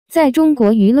在中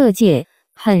国娱乐界，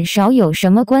很少有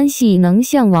什么关系能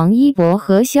像王一博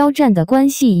和肖战的关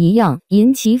系一样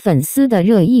引起粉丝的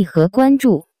热议和关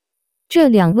注。这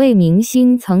两位明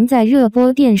星曾在热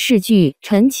播电视剧《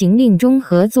陈情令》中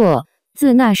合作，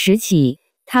自那时起，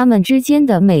他们之间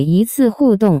的每一次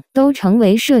互动都成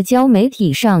为社交媒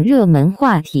体上热门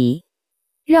话题。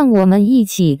让我们一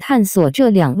起探索这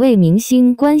两位明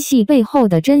星关系背后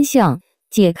的真相，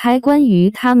解开关于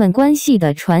他们关系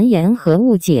的传言和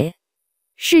误解。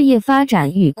事业发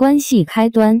展与关系开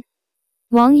端。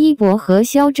王一博和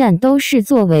肖战都是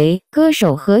作为歌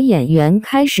手和演员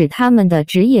开始他们的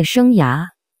职业生涯。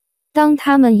当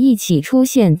他们一起出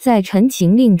现在《陈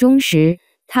情令》中时，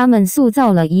他们塑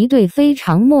造了一对非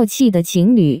常默契的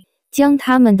情侣，将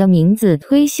他们的名字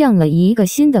推向了一个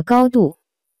新的高度。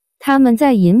他们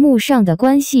在银幕上的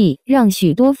关系让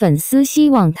许多粉丝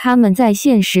希望他们在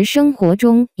现实生活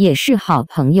中也是好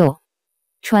朋友。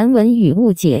传闻与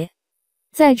误解。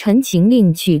在《陈情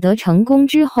令》取得成功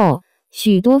之后，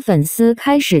许多粉丝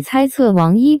开始猜测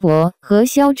王一博和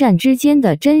肖战之间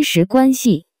的真实关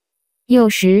系。有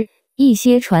时，一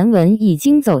些传闻已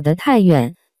经走得太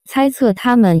远，猜测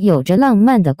他们有着浪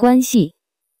漫的关系。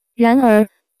然而，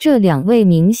这两位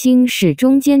明星始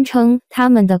终坚称他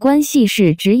们的关系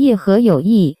是职业和友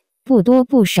谊，不多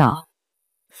不少。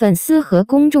粉丝和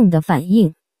公众的反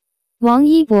应。王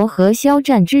一博和肖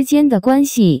战之间的关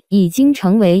系已经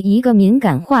成为一个敏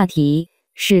感话题，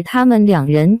使他们两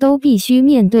人都必须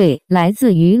面对来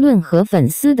自舆论和粉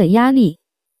丝的压力。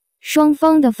双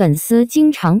方的粉丝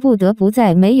经常不得不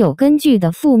在没有根据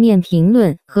的负面评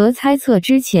论和猜测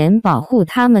之前保护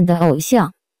他们的偶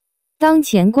像。当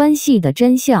前关系的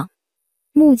真相。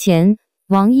目前，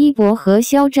王一博和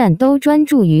肖战都专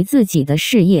注于自己的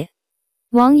事业。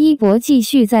王一博继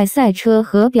续在赛车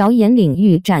和表演领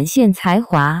域展现才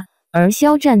华，而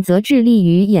肖战则致力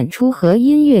于演出和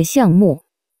音乐项目。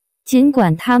尽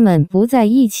管他们不在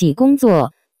一起工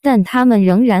作，但他们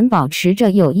仍然保持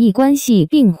着友谊关系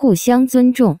并互相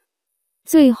尊重。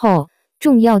最后，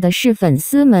重要的是粉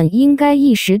丝们应该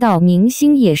意识到明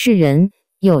星也是人，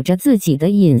有着自己的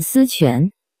隐私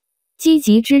权。积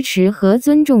极支持和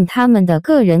尊重他们的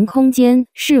个人空间，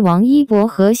是王一博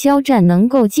和肖战能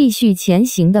够继续前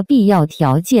行的必要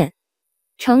条件。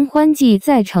承欢季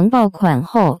在承爆款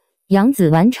后，杨紫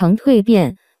完成蜕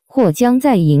变，或将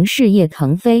在影视业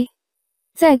腾飞。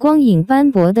在光影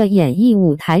斑驳的演艺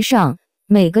舞台上，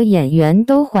每个演员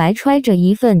都怀揣着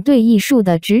一份对艺术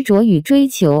的执着与追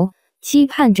求，期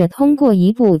盼着通过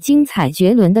一部精彩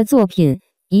绝伦的作品，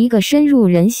一个深入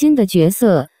人心的角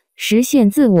色，实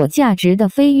现自我价值的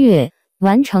飞跃，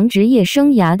完成职业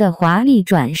生涯的华丽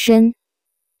转身。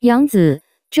杨紫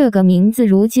这个名字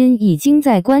如今已经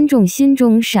在观众心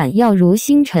中闪耀如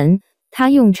星辰，她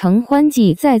用承欢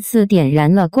季再次点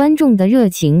燃了观众的热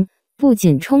情，不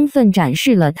仅充分展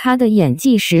示了她的演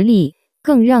技实力，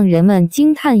更让人们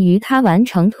惊叹于她完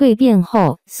成蜕变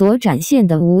后所展现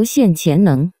的无限潜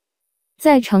能。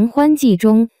在承欢季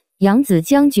中，杨紫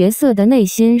将角色的内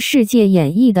心世界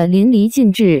演绎得淋漓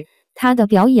尽致，她的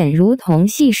表演如同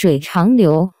细水长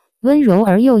流，温柔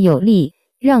而又有力，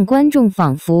让观众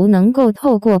仿佛能够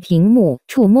透过屏幕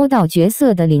触摸到角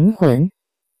色的灵魂。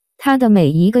她的每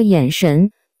一个眼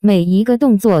神，每一个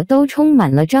动作都充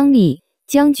满了张力，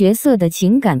将角色的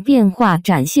情感变化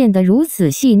展现得如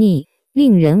此细腻，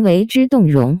令人为之动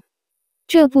容。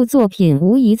这部作品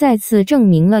无疑再次证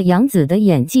明了杨紫的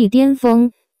演技巅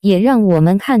峰，也让我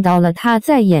们看到了她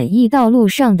在演艺道路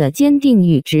上的坚定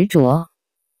与执着。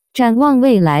展望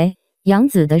未来，杨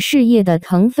紫的事业的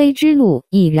腾飞之路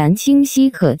已然清晰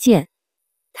可见。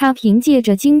她凭借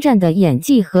着精湛的演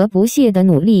技和不懈的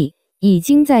努力，已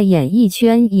经在演艺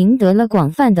圈赢得了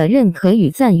广泛的认可与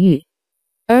赞誉。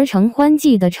而承欢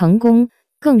季的成功，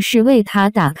更是为她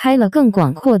打开了更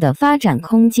广阔的发展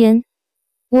空间。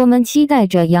我们期待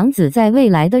着杨紫在未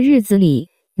来的日子里，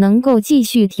能够继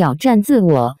续挑战自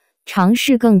我，尝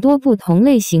试更多不同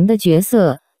类型的角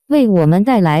色，为我们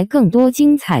带来更多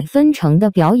精彩纷呈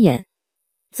的表演。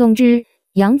总之，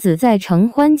杨紫在承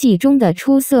欢季中的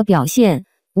出色表现，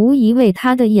无疑为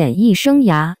她的演艺生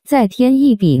涯再添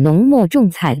一笔浓墨重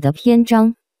彩的篇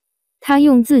章。她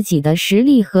用自己的实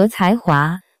力和才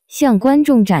华，向观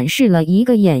众展示了一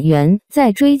个演员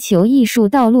在追求艺术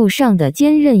道路上的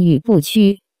坚韧与不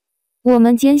屈。我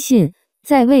们坚信，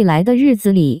在未来的日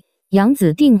子里，杨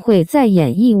紫定会在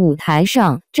演艺舞台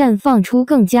上绽放出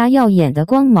更加耀眼的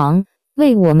光芒，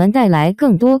为我们带来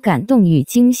更多感动与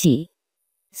惊喜。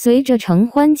随着承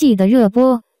欢季的热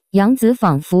播，杨紫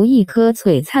仿佛一颗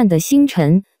璀璨的星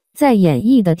辰，在演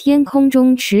艺的天空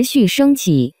中持续升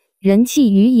起，人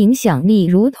气与影响力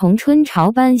如同春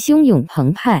潮般汹涌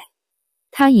澎湃。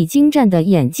他以精湛的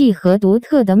演技和独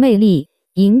特的魅力，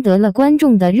赢得了观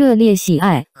众的热烈喜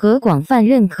爱和广泛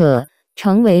认可，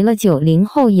成为了90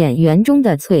后演员中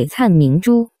的璀璨明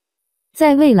珠。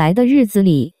在未来的日子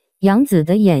里，杨紫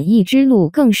的演艺之路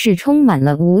更是充满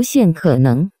了无限可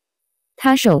能。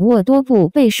她手握多部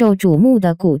备受瞩目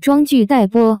的古装剧待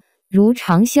播，如《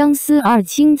长相思2》《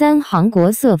青簪行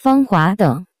国色芳华》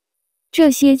等。这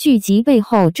些剧集背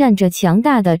后站着强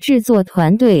大的制作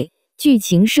团队，剧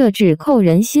情设置扣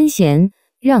人心弦，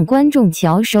让观众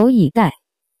翘首以待。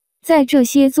在这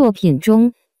些作品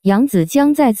中，杨紫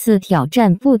将再次挑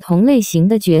战不同类型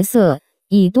的角色，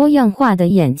以多样化的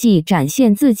演技展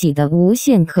现自己的无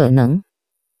限可能。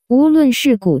无论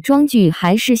是古装剧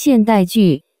还是现代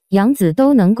剧，杨紫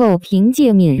都能够凭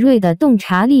借敏锐的洞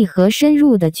察力和深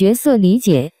入的角色理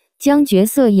解，将角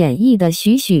色演绎得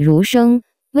栩栩如生，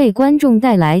为观众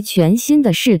带来全新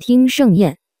的视听盛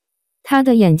宴。她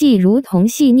的演技如同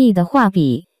细腻的画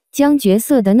笔，将角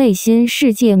色的内心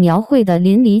世界描绘得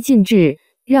淋漓尽致，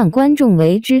让观众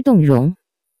为之动容。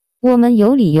我们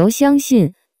有理由相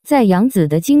信，在杨紫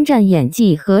的精湛演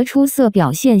技和出色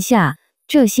表现下，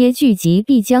这些剧集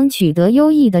必将取得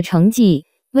优异的成绩，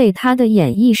为她的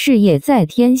演艺事业再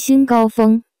添新高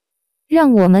峰。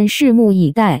让我们拭目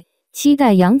以待，期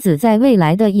待杨紫在未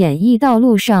来的演艺道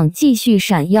路上继续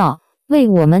闪耀，为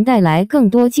我们带来更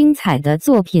多精彩的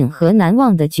作品和难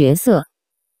忘的角色。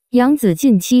杨紫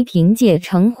近期凭借《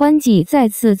承欢记》再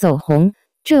次走红，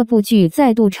这部剧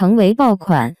再度成为爆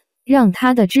款，让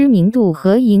她的知名度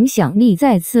和影响力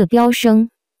再次飙升。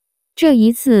这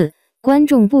一次，观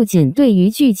众不仅对于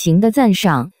剧情的赞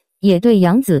赏，也对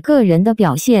杨紫个人的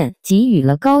表现给予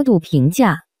了高度评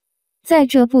价。在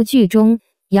这部剧中，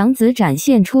杨紫展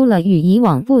现出了与以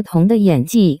往不同的演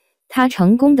技，她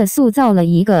成功地塑造了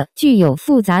一个具有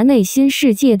复杂内心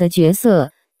世界的角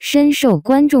色，深受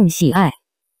观众喜爱。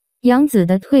杨紫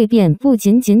的蜕变不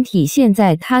仅仅体现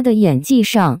在她的演技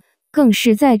上，更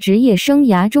是在职业生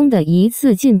涯中的一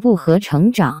次进步和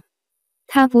成长。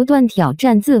她不断挑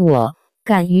战自我，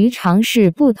敢于尝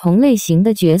试不同类型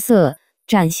的角色，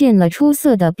展现了出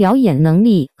色的表演能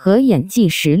力和演技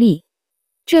实力。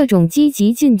这种积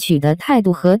极进取的态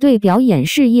度和对表演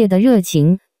事业的热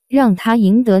情，让她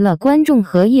赢得了观众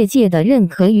和业界的认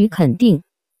可与肯定。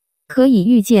可以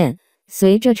预见，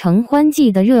随着《承欢记》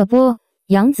的热播，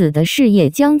杨紫的事业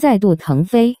将再度腾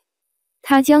飞。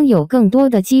她将有更多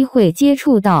的机会接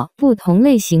触到不同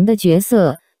类型的角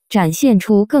色，展现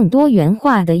出更多元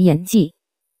化的演技。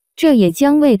这也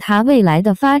将为她未来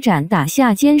的发展打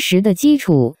下坚实的基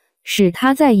础，使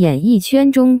她在演艺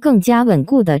圈中更加稳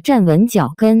固地站稳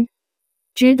脚跟。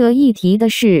值得一提的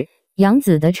是，杨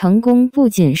紫的成功不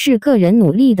仅是个人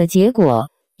努力的结果，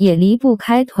也离不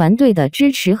开团队的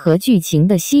支持和剧情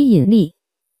的吸引力。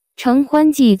《承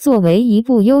欢记》作为一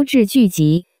部优质剧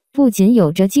集，不仅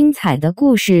有着精彩的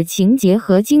故事情节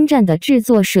和精湛的制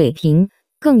作水平，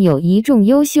更有一众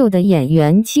优秀的演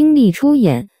员倾力出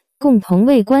演，共同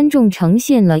为观众呈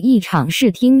现了一场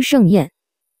视听盛宴。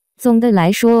总的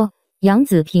来说，杨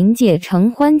紫凭借《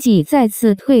承欢记》再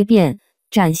次蜕变，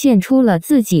展现出了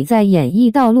自己在演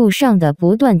艺道路上的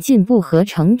不断进步和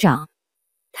成长。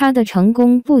她的成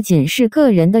功不仅是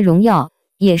个人的荣耀，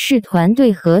也是团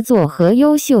队合作和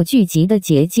优秀剧集的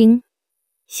结晶。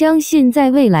相信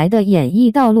在未来的演艺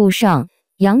道路上，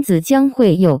杨紫将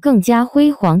会有更加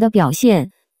辉煌的表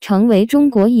现，成为中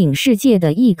国影视界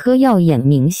的一颗耀眼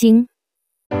明星。